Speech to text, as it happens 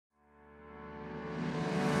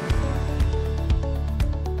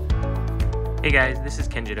Hey guys, this is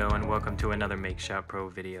Kenjito and welcome to another PaintShop Pro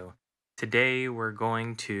video. Today we're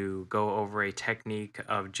going to go over a technique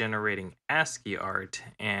of generating ASCII art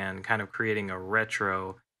and kind of creating a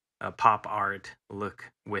retro pop art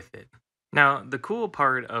look with it. Now, the cool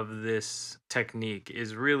part of this technique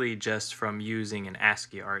is really just from using an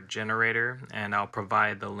ASCII Art Generator, and I'll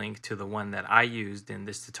provide the link to the one that I used in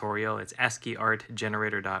this tutorial. It's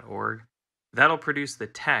ASCIIartgenerator.org. That'll produce the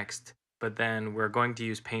text, but then we're going to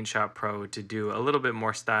use PaintShop Pro to do a little bit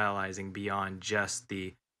more stylizing beyond just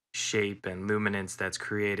the shape and luminance that's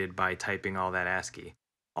created by typing all that ASCII.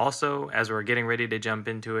 Also, as we're getting ready to jump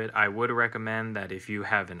into it, I would recommend that if you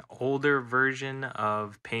have an older version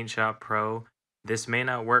of PaintShop Pro, this may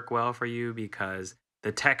not work well for you because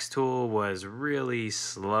the text tool was really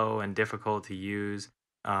slow and difficult to use.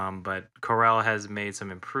 But Corel has made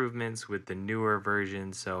some improvements with the newer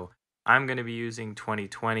version, so I'm going to be using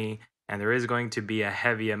 2020, and there is going to be a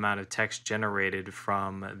heavy amount of text generated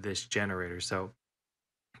from this generator. So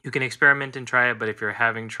you can experiment and try it, but if you're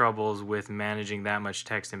having troubles with managing that much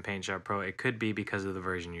text in PaintShop Pro, it could be because of the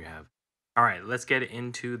version you have. All right, let's get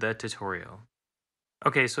into the tutorial.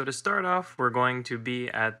 Okay, so to start off, we're going to be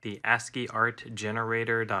at the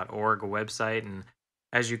ASCIIartgenerator.org website, and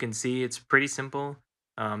as you can see, it's pretty simple.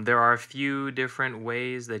 There are a few different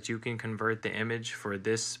ways that you can convert the image for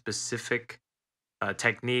this specific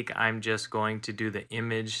technique. I'm just going to do the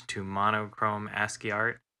image to monochrome ASCII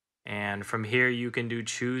art. And from here, you can do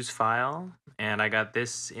choose file. And I got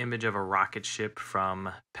this image of a rocket ship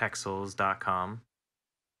from pexels.com.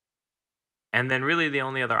 And then really the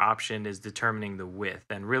only other option is determining the width.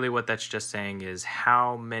 And really what that's just saying is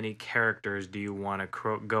how many characters do you want to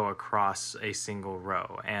go across a single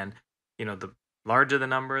row? And, the larger the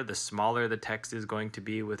number, the smaller the text is going to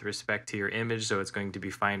be with respect to your image. So it's going to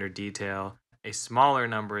be finer detail. A smaller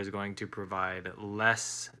number is going to provide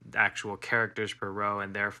less actual characters per row,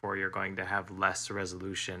 and therefore you're going to have less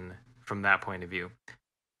resolution from that point of view.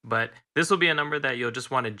 But this will be a number that you'll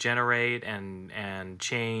just want to generate and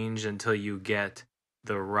change until you get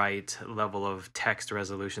the right level of text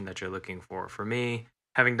resolution that you're looking for. For me,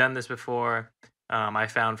 having done this before, I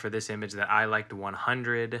found for this image that I liked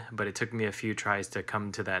 100, but it took me a few tries to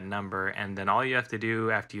come to that number. And then all you have to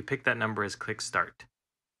do after you pick that number is click Start.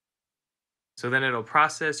 So then it'll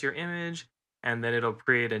process your image, and then it'll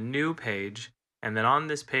create a new page. And then on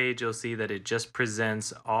this page, you'll see that it just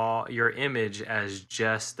presents all your image as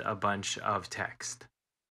just a bunch of text.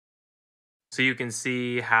 So you can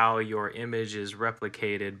see how your image is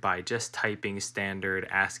replicated by just typing standard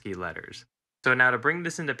ASCII letters. So now to bring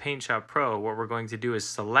this into PaintShop Pro, what we're going to do is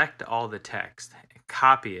select all the text,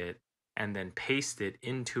 copy it, and then paste it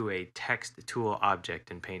into a text tool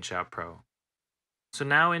object in PaintShop Pro. So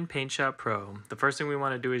now in PaintShop Pro, the first thing we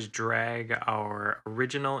want to do is drag our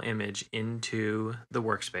original image into the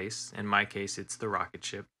workspace. In my case, it's the rocket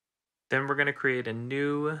ship. Then we're going to create a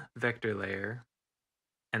new vector layer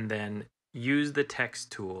and then use the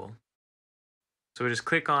text tool. So we just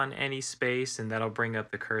click on any space and that'll bring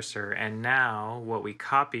up the cursor. And now what we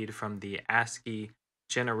copied from the ASCII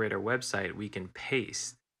generator website, we can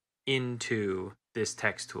paste into this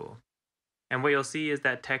text tool. And what you'll see is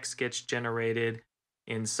that text gets generated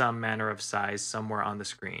in some manner of size somewhere on the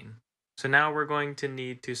screen. So now we're going to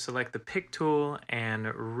need to select the pick tool and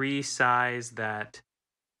resize that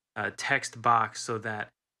text box so that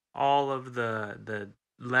all of the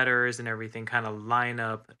letters and everything kind of line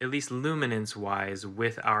up, at least luminance wise,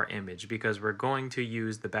 with our image, because we're going to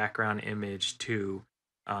use the background image to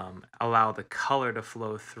allow the color to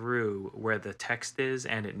flow through where the text is,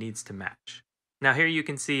 and it needs to match. Now here you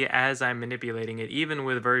can see as I'm manipulating it, even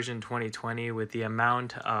with version 2020, with the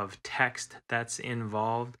amount of text that's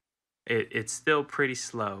involved, it's still pretty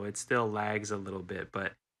slow. It still lags a little bit,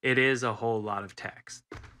 but it is a whole lot of text.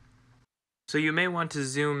 So you may want to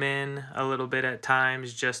zoom in a little bit at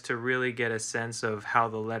times just to really get a sense of how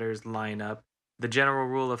the letters line up. The general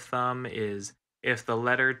rule of thumb is if the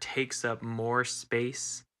letter takes up more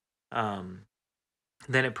space, then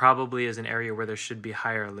it probably is an area where there should be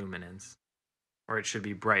higher luminance, or it should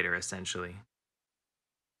be brighter essentially.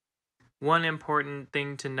 One important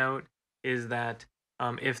thing to note is that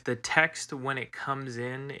if the text when it comes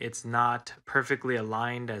in, it's not perfectly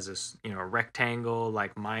aligned as a rectangle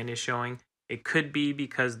like mine is showing, it could be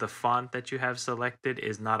because the font that you have selected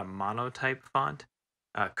is not a monotype font.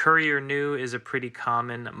 Courier New is a pretty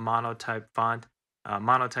common monotype font.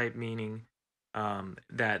 Monotype meaning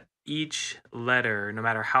that each letter, no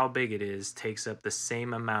matter how big it is, takes up the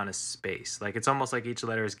same amount of space. Like it's almost like each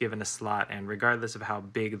letter is given a slot, and regardless of how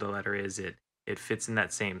big the letter is, it fits in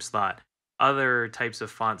that same slot. Other types of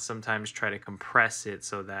fonts sometimes try to compress it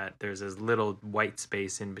so that there's as little white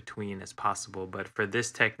space in between as possible. But for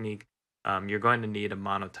this technique, you're going to need a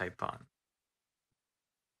monotype font.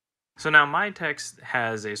 So now my text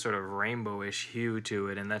has a sort of rainbowish hue to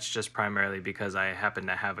it, and that's just primarily because I happen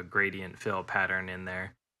to have a gradient fill pattern in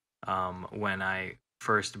there when I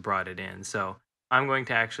first brought it in. So I'm going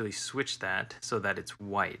to actually switch that so that it's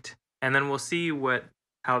white. And then we'll see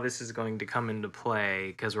how this is going to come into play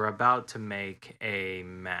because we're about to make a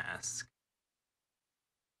mask.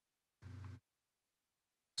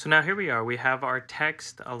 So now here we are. We have our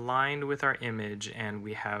text aligned with our image, and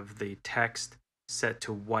we have the text set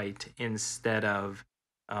to white instead of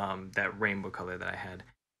that rainbow color that I had.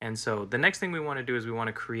 And so the next thing we want to do is we want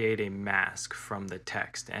to create a mask from the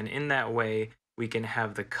text. And in that way, we can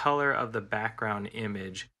have the color of the background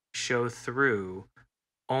image show through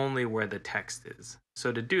only where the text is.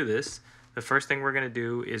 So to do this, the first thing we're going to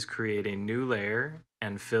do is create a new layer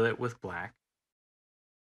and fill it with black.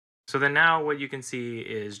 So then now what you can see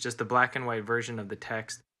is just the black and white version of the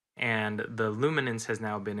text, and the luminance has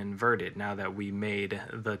now been inverted now that we made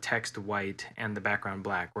the text white and the background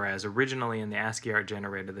black, whereas originally in the ASCII Art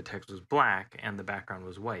Generator the text was black and the background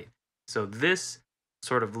was white. So this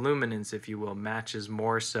sort of luminance, if you will, matches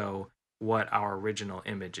more so what our original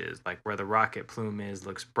image is, like where the rocket plume is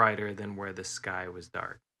looks brighter than where the sky was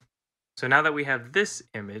dark. So now that we have this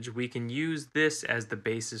image, we can use this as the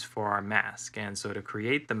basis for our mask. And so to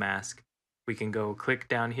create the mask, we can go click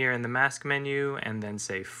down here in the mask menu and then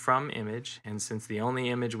say from image. And since the only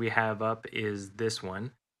image we have up is this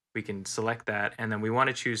one, we can select that. And then we want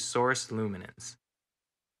to choose source luminance.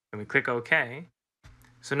 And we click OK.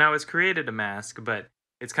 So now it's created a mask, but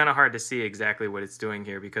it's kind of hard to see exactly what it's doing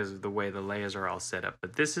here because of the way the layers are all set up.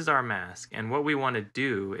 But this is our mask. And what we want to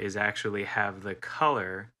do is actually have the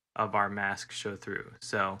color of our mask show through.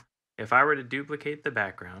 So if I were to duplicate the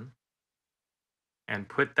background and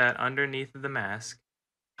put that underneath the mask,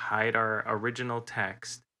 hide our original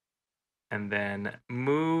text, and then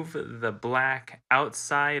move the black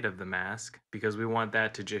outside of the mask because we want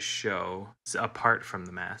that to just show apart from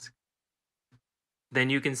the mask, then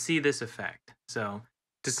you can see this effect. So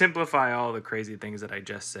to simplify all the crazy things that I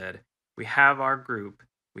just said, we have our group,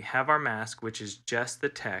 we have our mask, which is just the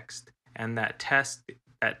text, and that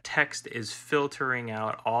text is filtering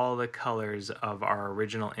out all the colors of our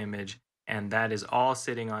original image, and that is all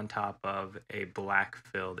sitting on top of a black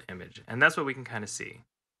filled image. And that's what we can kind of see.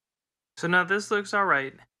 So now this looks all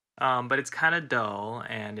right, but it's kind of dull,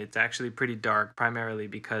 and it's actually pretty dark, primarily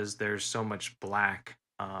because there's so much black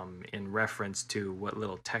in reference to what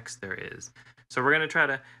little text there is. So we're going to try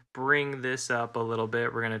to bring this up a little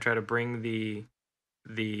bit. We're going to try to bring the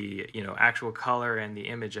actual color and the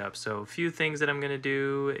image up. So a few things that I'm going to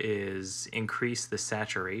do is increase the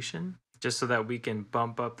saturation just so that we can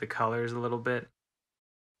bump up the colors a little bit,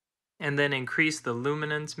 and then increase the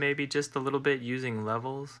luminance maybe just a little bit using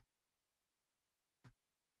levels.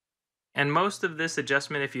 And most of this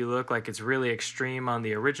adjustment, if you look, like it's really extreme on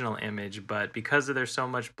the original image, but because there's so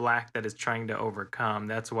much black that it's trying to overcome,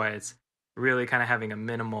 that's why it's really kind of having a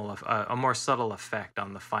more subtle effect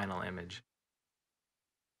on the final image.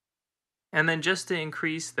 And then just to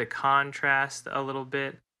increase the contrast a little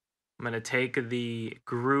bit, I'm going to take the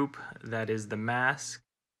group that is the mask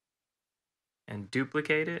and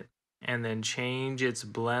duplicate it, and then change its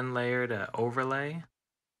blend layer to overlay.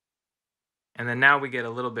 And then now we get a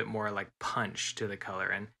little bit more like punch to the color.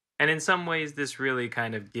 And in some ways, this really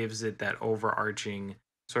kind of gives it that overarching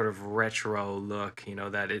sort of retro look,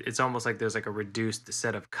 that it's almost like there's like a reduced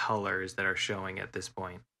set of colors that are showing at this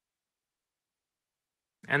point.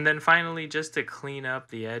 And then finally, just to clean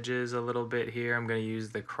up the edges a little bit here, I'm going to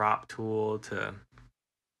use the crop tool to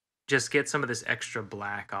just get some of this extra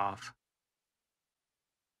black off.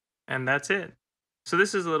 And that's it. So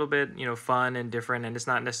this is a little bit, fun and different, and it's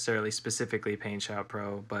not necessarily specifically PaintShop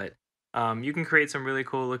Pro, but you can create some really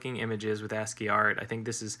cool looking images with ASCII art. I think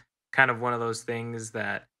this is kind of one of those things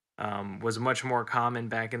that was much more common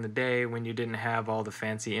back in the day when you didn't have all the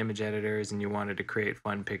fancy image editors and you wanted to create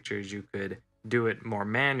fun pictures. You could do it more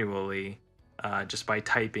manually just by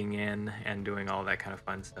typing in and doing all that kind of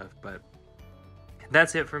fun stuff. But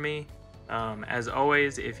that's it for me. As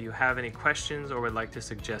always, if you have any questions or would like to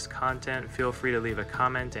suggest content, feel free to leave a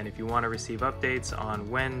comment. And if you want to receive updates on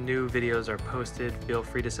when new videos are posted, feel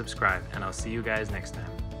free to subscribe. And I'll see you guys next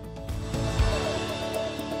time.